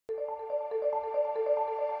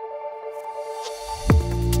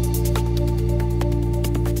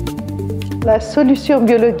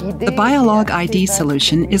The Biolog-id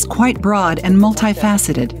solution is quite broad and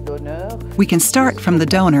multifaceted. We can start from the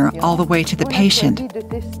donor all the way to the patient.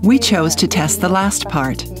 We chose to test the last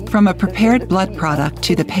part, from a prepared blood product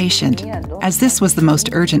to the patient, as this was the most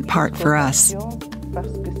urgent part for us.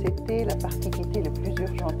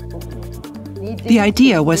 The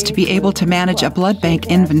idea was to be able to manage a blood bank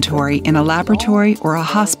inventory in a laboratory or a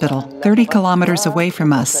hospital 30 kilometers away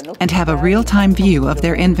from us and have a real-time view of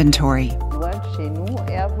their inventory.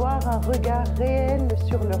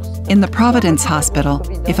 In the Providence Hospital,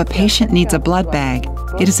 if a patient needs a blood bag,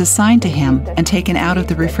 it is assigned to him and taken out of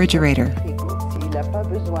the refrigerator.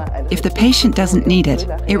 If the patient doesn't need it,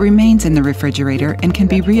 it remains in the refrigerator and can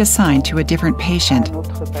be reassigned to a different patient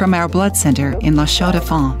from our blood center in La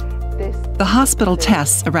Chaux-de-Fonds. The hospital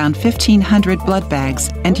tests around 1,500 blood bags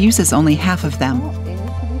and uses only half of them.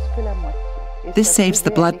 This saves the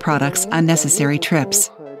blood products unnecessary trips.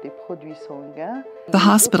 The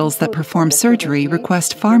hospitals that perform surgery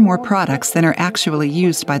request far more products than are actually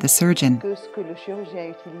used by the surgeon.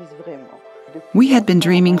 We had been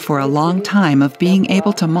dreaming for a long time of being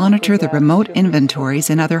able to monitor the remote inventories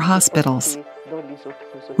in other hospitals.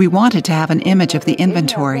 We wanted to have an image of the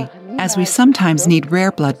inventory, as we sometimes need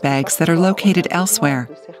rare blood bags that are located elsewhere,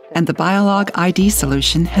 and the Biolog-id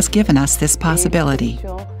solution has given us this possibility.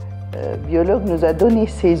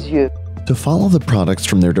 To follow the products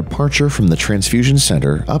from their departure from the transfusion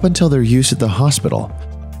center up until their use at the hospital,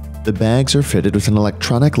 the bags are fitted with an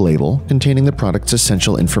electronic label containing the product's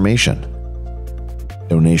essential information: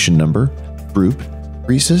 donation number, group,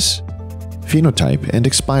 rhesus, phenotype, and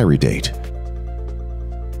expiry date.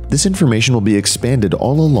 This information will be expanded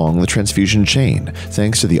all along the transfusion chain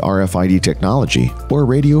thanks to the RFID technology, or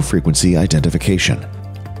radio frequency identification.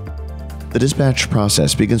 The dispatch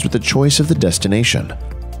process begins with the choice of the destination.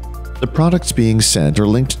 The products being sent are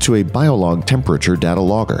linked to a Biolog temperature data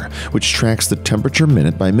logger, which tracks the temperature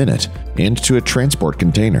minute by minute, and to a transport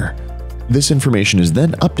container. This information is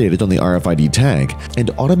then updated on the RFID tag and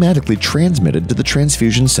automatically transmitted to the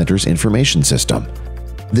transfusion center's information system.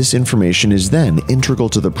 This information is then integral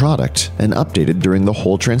to the product and updated during the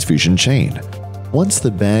whole transfusion chain. Once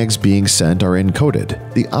the bags being sent are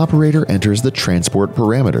encoded, the operator enters the transport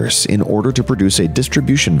parameters in order to produce a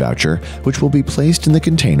distribution voucher, which will be placed in the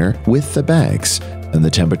container with the bags and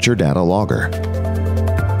the temperature data logger.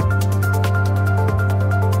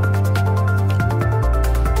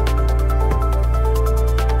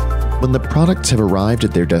 When the products have arrived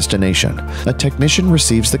at their destination, a technician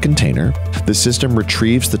receives the container, the system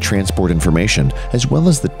retrieves the transport information as well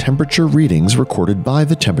as the temperature readings recorded by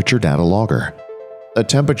the temperature data logger. A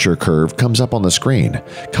temperature curve comes up on the screen,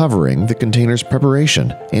 covering the container's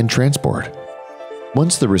preparation and transport.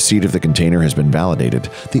 Once the receipt of the container has been validated,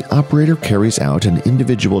 the operator carries out an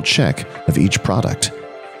individual check of each product.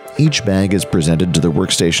 Each bag is presented to the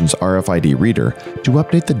workstation's RFID reader to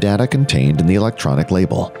update the data contained in the electronic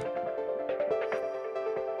label.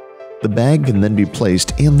 The bag can then be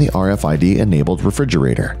placed in the RFID-enabled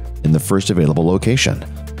refrigerator in the first available location.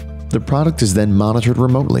 The product is then monitored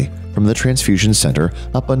remotely from the transfusion center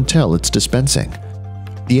up until its dispensing.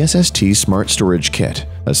 The SST Smart Storage Kit,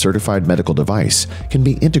 a certified medical device, can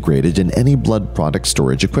be integrated in any blood product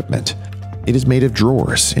storage equipment. It is made of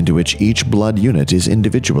drawers into which each blood unit is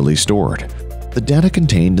individually stored. The data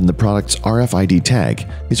contained in the product's RFID tag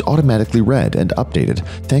is automatically read and updated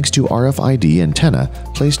thanks to RFID antenna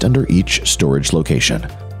placed under each storage location.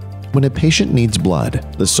 When a patient needs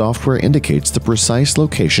blood, the software indicates the precise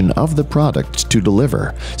location of the product to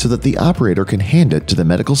deliver so that the operator can hand it to the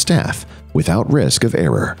medical staff without risk of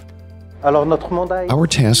error. Our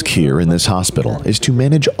task here in this hospital is to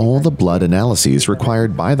manage all the blood analyses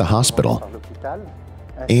required by the hospital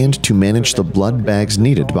and to manage the blood bags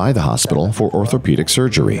needed by the hospital for orthopedic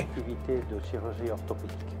surgery.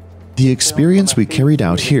 The experience we carried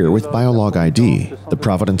out here with Biolog-id, the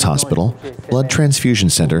Providence Hospital, Blood Transfusion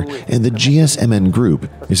Center, and the GSMN Group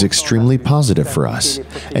is extremely positive for us,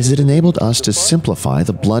 as it enabled us to simplify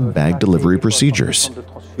the blood bag delivery procedures.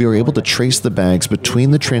 We were able to trace the bags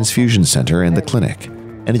between the transfusion center and the clinic,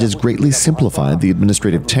 and it has greatly simplified the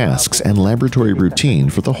administrative tasks and laboratory routine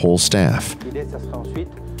for the whole staff.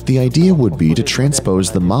 The idea would be to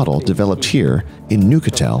transpose the model developed here in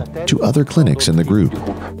Neuchâtel to other clinics in the group.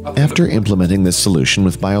 After implementing this solution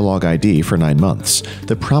with Biolog-id for 9 months,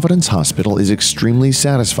 the Providence Hospital is extremely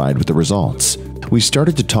satisfied with the results. We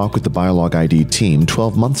started to talk with the Biolog-id team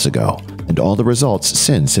 12 months ago, and all the results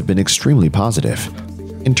since have been extremely positive.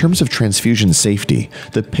 In terms of transfusion safety,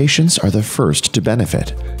 the patients are the first to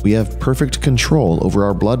benefit. We have perfect control over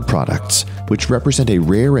our blood products, which represent a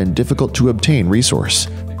rare and difficult to obtain resource.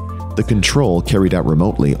 The control carried out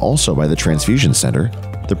remotely also by the transfusion center,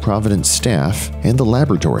 the Providence staff, and the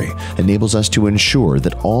laboratory enables us to ensure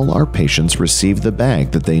that all our patients receive the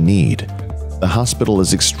bag that they need. The hospital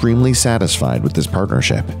is extremely satisfied with this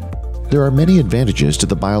partnership. There are many advantages to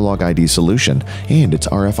the Biolog-id solution and its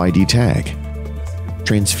RFID tag.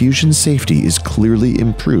 Transfusion safety is clearly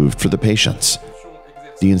improved for the patients.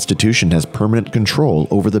 The institution has permanent control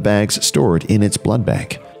over the bags stored in its blood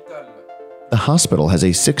bank. The hospital has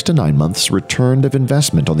a 6 to 9 months return of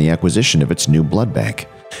investment on the acquisition of its new blood bank.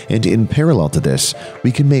 And in parallel to this,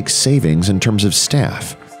 we can make savings in terms of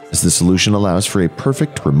staff, as the solution allows for a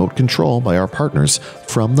perfect remote control by our partners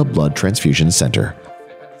from the Blood Transfusion Center.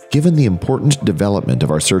 Given the important development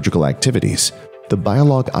of our surgical activities, the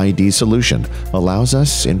Biolog-id solution allows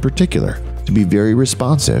us, in particular, to be very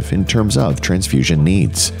responsive in terms of transfusion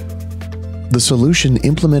needs. The solution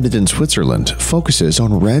implemented in Switzerland focuses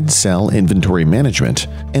on red cell inventory management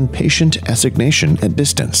and patient assignation at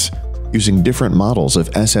distance, using different models of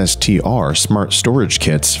SSTR smart storage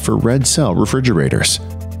kits for red cell refrigerators.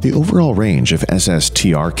 The overall range of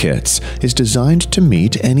SSTR kits is designed to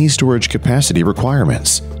meet any storage capacity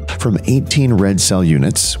requirements, from 18 red cell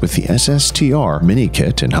units with the SSTR mini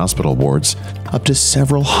kit in hospital wards up to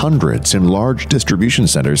several hundreds in large distribution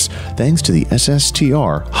centers thanks to the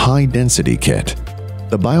SSTR high-density kit.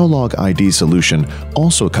 The Biolog-id solution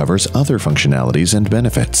also covers other functionalities and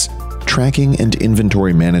benefits. Tracking and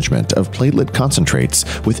inventory management of platelet concentrates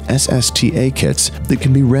with SSTA kits that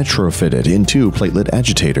can be retrofitted into platelet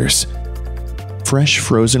agitators. Fresh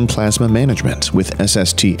frozen plasma management with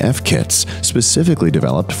SSTF kits specifically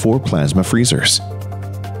developed for plasma freezers.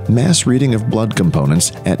 Mass reading of blood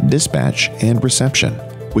components at dispatch and reception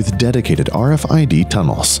with dedicated RFID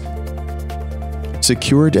tunnels.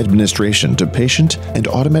 Secured administration to patient and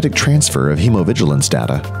automatic transfer of hemovigilance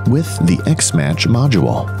data with the X-Match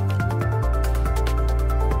module.